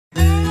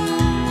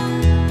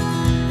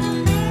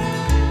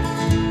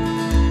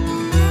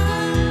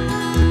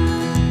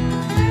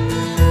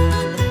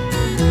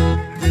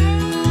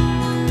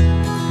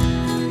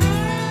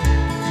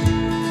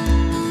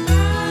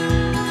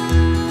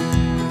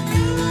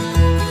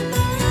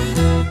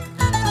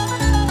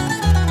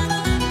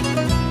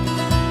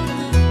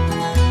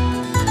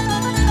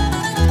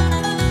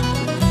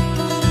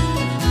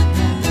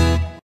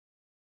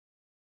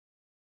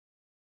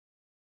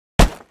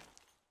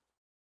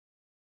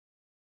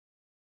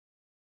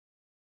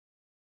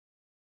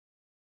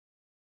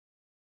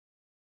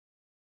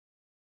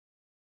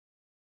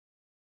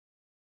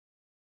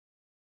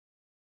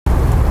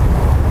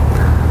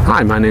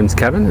Hi, my name's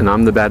Kevin and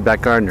I'm the Bad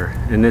Back Gardener.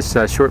 In this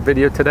short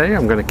video today,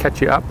 I'm going to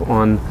catch you up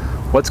on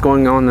what's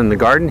going on in the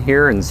garden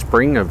here in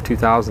spring of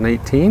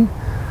 2018.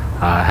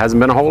 Hasn't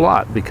been a whole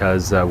lot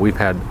because we've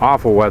had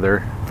awful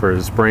weather for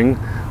the spring.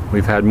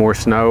 We've had more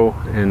snow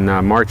in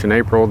March and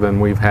April than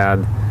we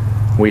had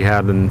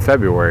in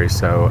February.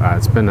 So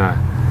it's been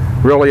a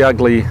really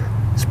ugly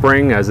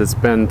spring, as it's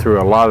been through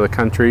a lot of the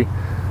country.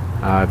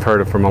 I've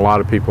heard it from a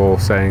lot of people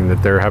saying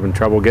that they're having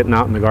trouble getting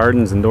out in the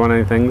gardens and doing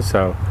anything.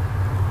 So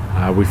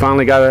we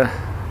finally got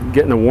to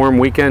get in a warm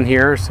weekend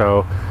here,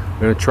 so I'm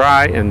going to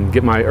try and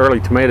get my early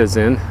tomatoes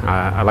in.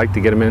 I like to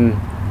get them in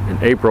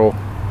April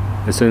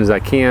as soon as I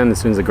can,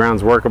 as soon as the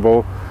ground's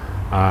workable.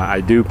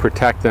 I do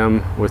protect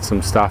them with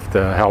some stuff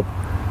to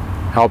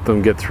help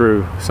them get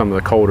through some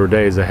of the colder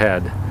days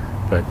ahead.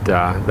 But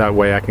that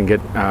way I can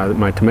get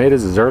my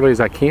tomatoes as early as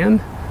I can.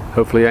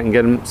 Hopefully I can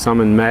get them some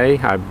in May.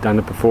 I've done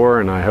it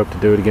before and I hope to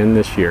do it again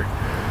this year.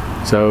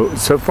 So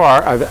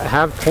far I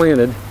have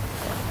planted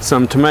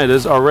some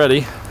tomatoes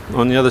already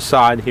on the other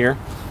side here.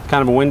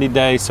 Kind of a windy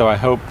day, so I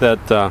hope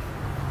that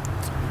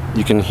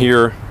you can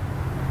hear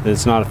that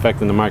it's not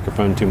affecting the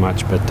microphone too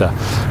much. But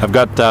I've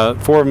got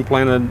 4 of them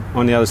planted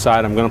on the other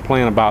side. I'm going to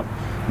plant about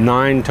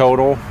 9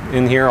 total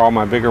in here, all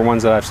my bigger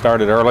ones that I've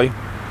started early.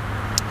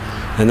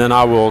 And then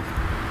I will,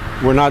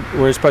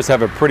 we're supposed to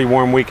have a pretty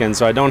warm weekend,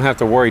 so I don't have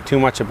to worry too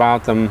much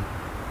about them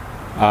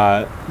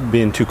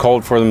being too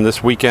cold for them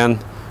this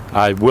weekend.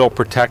 I will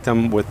protect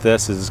them with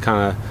this. This is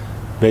kind of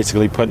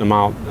basically putting them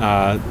out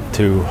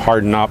to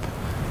harden up.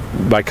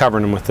 By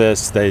covering them with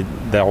this,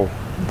 they'll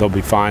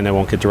be fine. They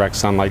won't get direct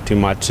sunlight too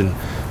much, and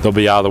they'll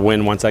be out of the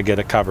wind once I get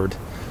it covered.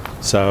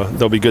 So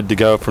they'll be good to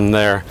go from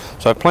there.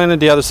 So I've planted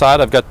the other side.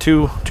 I've got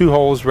two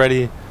holes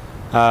ready,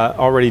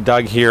 already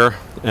dug here,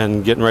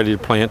 and getting ready to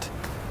plant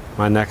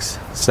my next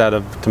set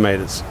of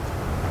tomatoes.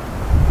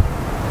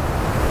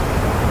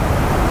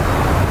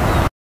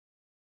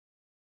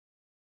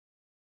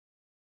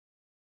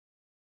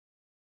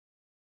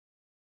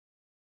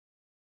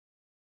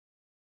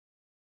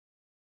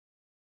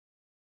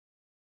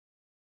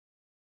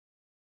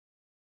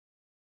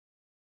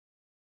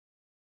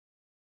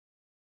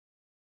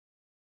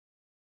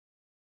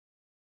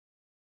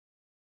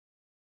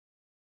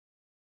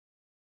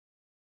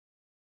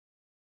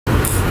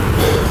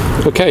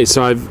 Okay,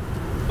 so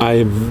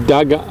I've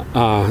dug,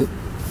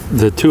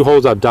 the 2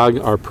 holes I've dug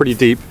are pretty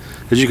deep.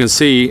 As you can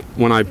see,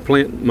 when I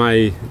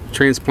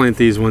transplant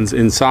these ones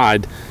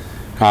inside,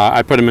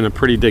 I put them in a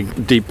pretty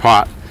deep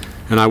pot,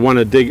 and I want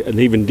to dig an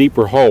even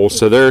deeper hole.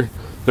 So they're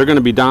going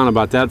to be down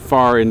about that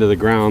far into the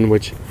ground,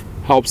 which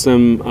helps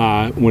them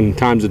when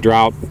times of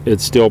drought.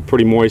 It's still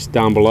pretty moist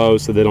down below,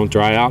 so they don't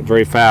dry out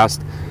very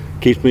fast.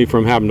 Keeps me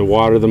from having to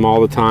water them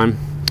all the time,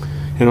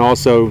 and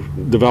also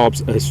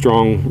develops a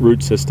strong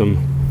root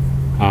system.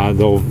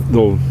 They'll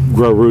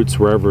grow roots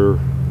wherever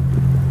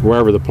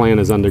the plant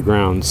is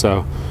underground.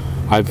 So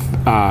I've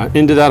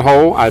into that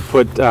hole I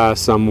put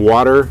some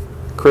water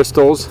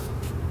crystals.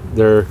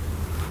 They're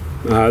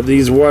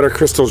these water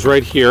crystals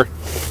right here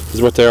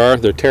is what they are.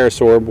 They're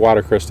Terrasorb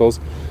water crystals.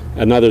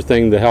 Another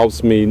thing that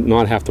helps me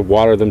not have to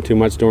water them too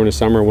much during the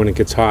summer when it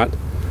gets hot.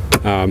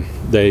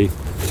 They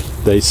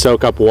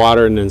soak up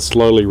water and then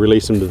slowly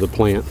release them to the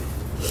plant.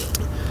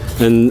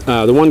 And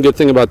the one good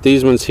thing about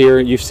these ones here,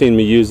 you've seen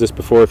me use this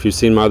before if you've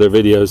seen my other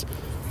videos.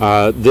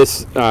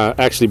 This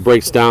actually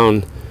breaks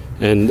down,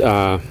 and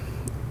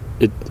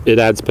it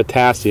adds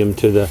potassium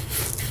to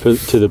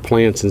the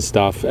plants and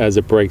stuff as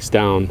it breaks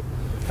down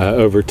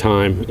over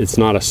time. It's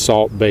not a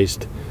salt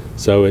based,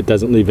 so it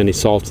doesn't leave any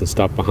salts and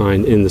stuff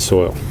behind in the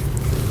soil.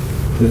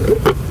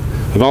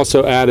 I've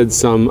also added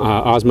some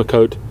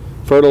Osmocote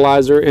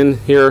fertilizer in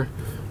here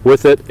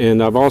with it,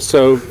 and I've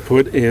also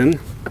put in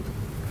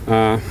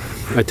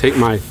I take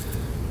my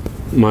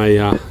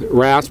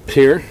rasp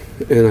here,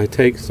 and I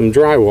take some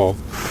drywall,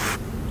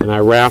 and I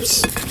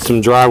rasp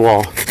some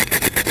drywall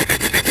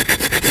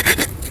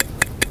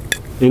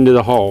into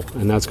the hole,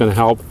 and that's going to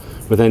help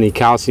with any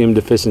calcium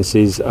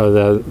deficiencies of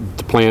the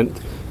plant.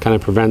 Kind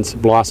of prevents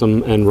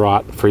blossom and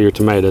rot for your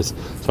tomatoes.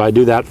 So I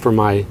do that for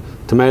my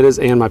tomatoes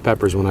and my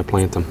peppers when I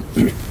plant them.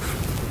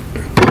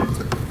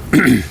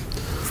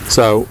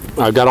 So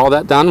I've got all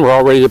that done. We're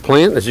all ready to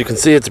plant. As you can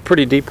see, it's a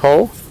pretty deep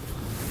hole.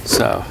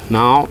 So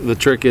now the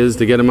trick is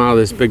to get them out of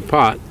this big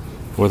pot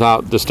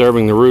without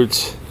disturbing the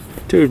roots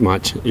too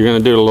much. You're going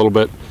to do it a little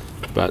bit,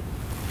 but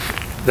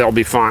they'll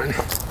be fine.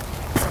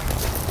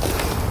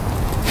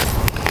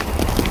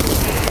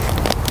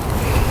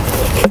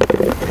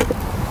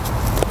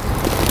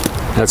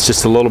 That's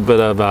just a little bit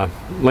of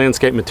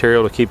landscape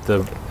material to keep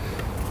the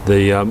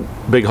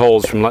big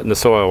holes from letting the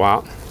soil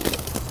out.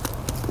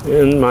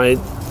 And my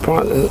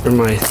pot, or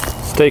my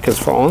stake has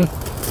fallen,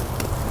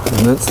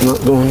 and that's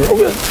not going real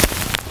good.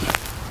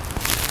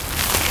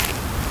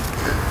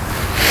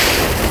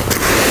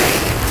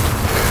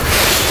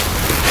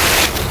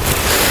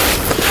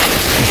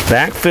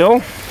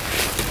 Backfill,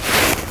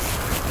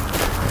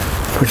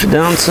 push it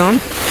down some.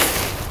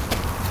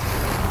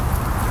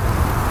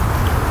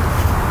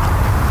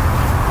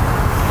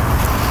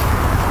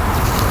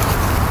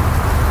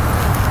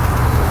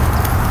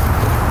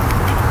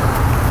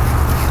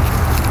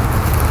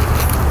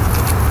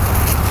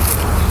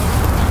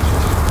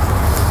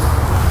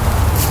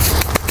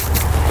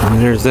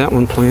 there's that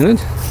one planted.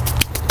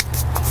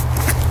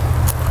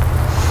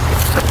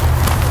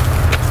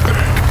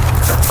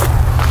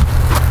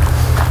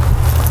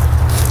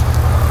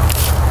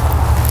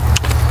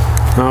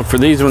 Now for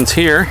these ones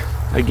here,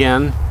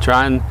 again,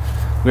 I'm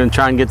going to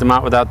try and get them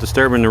out without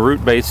disturbing the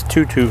root base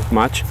too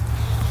much.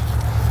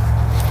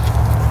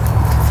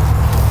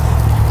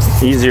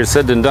 Easier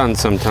said than done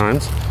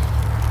sometimes.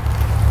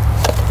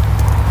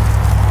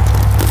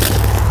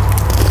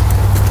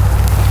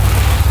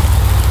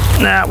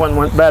 That one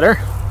went better.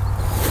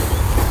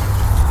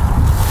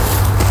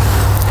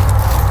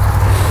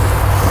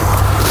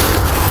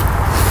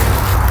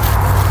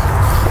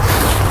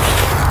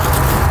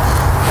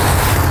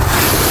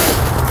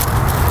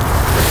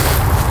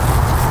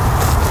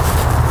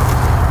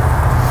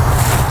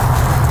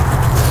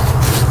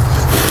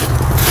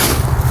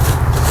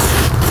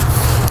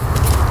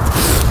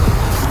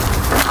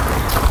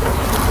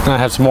 I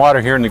have some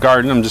water here in the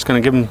garden. I'm just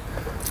going to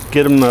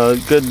get them a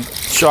good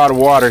shot of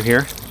water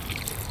here.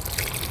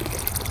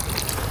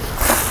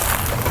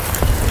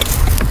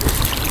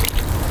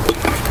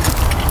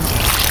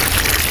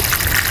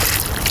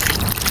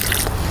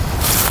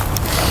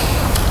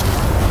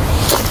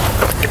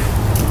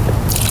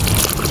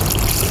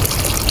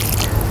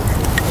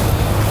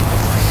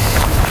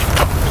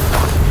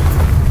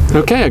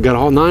 Okay, I got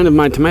all 9 of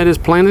my tomatoes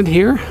planted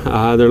here.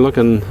 They're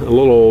looking a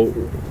little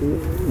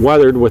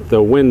weathered with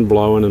the wind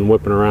blowing and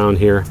whipping around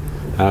here.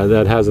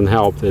 That hasn't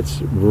helped.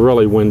 It's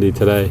really windy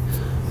today,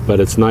 but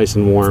it's nice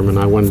and warm, and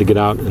I wanted to get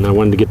out and I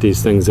wanted to get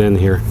these things in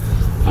here.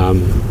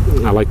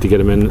 I like to get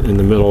them in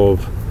the middle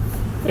of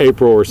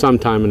April or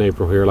sometime in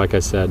April here, like I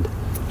said.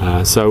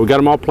 So we got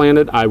them all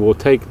planted. I will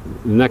take,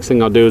 the next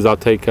thing I'll do is I'll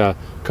take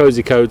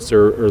Cozy Coats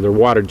or the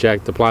water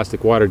jacket, the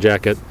plastic water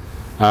jacket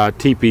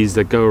teepees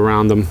that go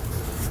around them,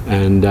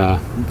 and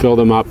fill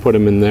them up, put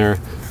them in there.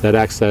 That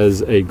acts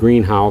as a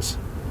greenhouse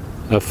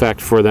effect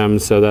for them,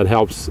 so that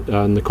helps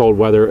in the cold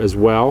weather as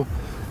well.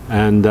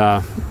 And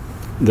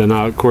then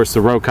of course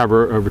the row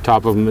cover over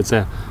top of them, it's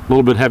a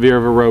little bit heavier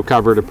of a row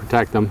cover to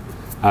protect them.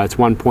 It's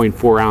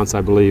 1.4 ounce,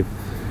 I believe.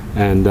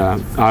 And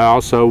I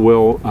also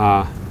will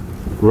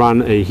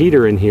run a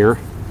heater in here,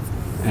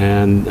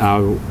 and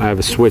I have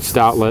a switched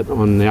outlet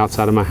on the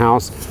outside of my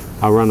house.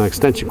 I'll run an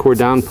extension cord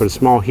down, put a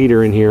small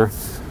heater in here.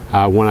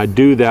 When I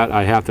do that,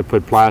 I have to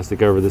put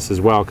plastic over this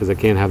as well, because I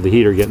can't have the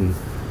heater getting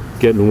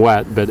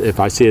wet. But if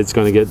I see it's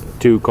going to get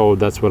too cold,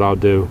 that's what I'll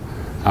do.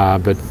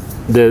 But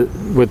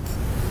with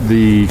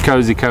the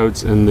Cozy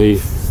Coats and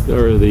the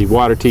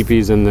water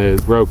teepees and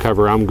the row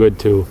cover, I'm good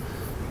to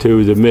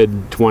the mid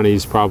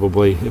 20s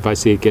probably. If I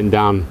see it getting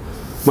down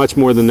much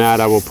more than that,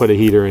 I will put a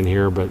heater in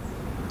here. But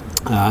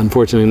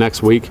unfortunately,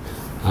 next week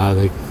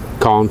they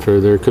calling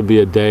for, there could be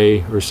a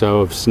day or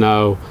so of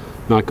snow.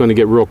 Not going to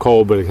get real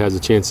cold, but it has a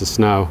chance to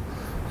snow.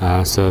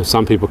 So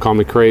some people call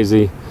me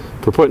crazy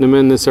for putting them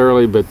in this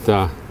early, but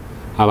I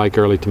like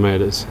early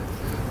tomatoes.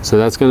 So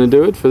that's going to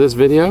do it for this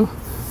video.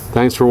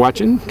 Thanks for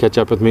watching. Catch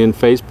up with me on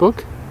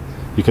Facebook.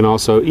 You can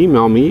also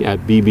email me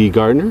at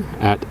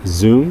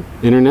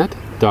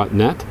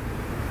bbgardner@zoominternet.net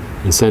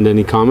and send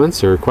any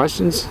comments or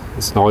questions.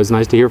 It's always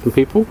nice to hear from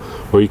people.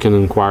 Or you can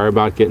inquire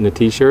about getting a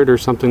t-shirt or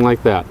something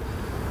like that.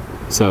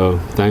 So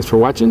thanks for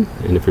watching,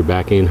 and if your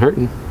back ain't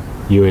hurting,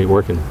 you ain't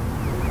working.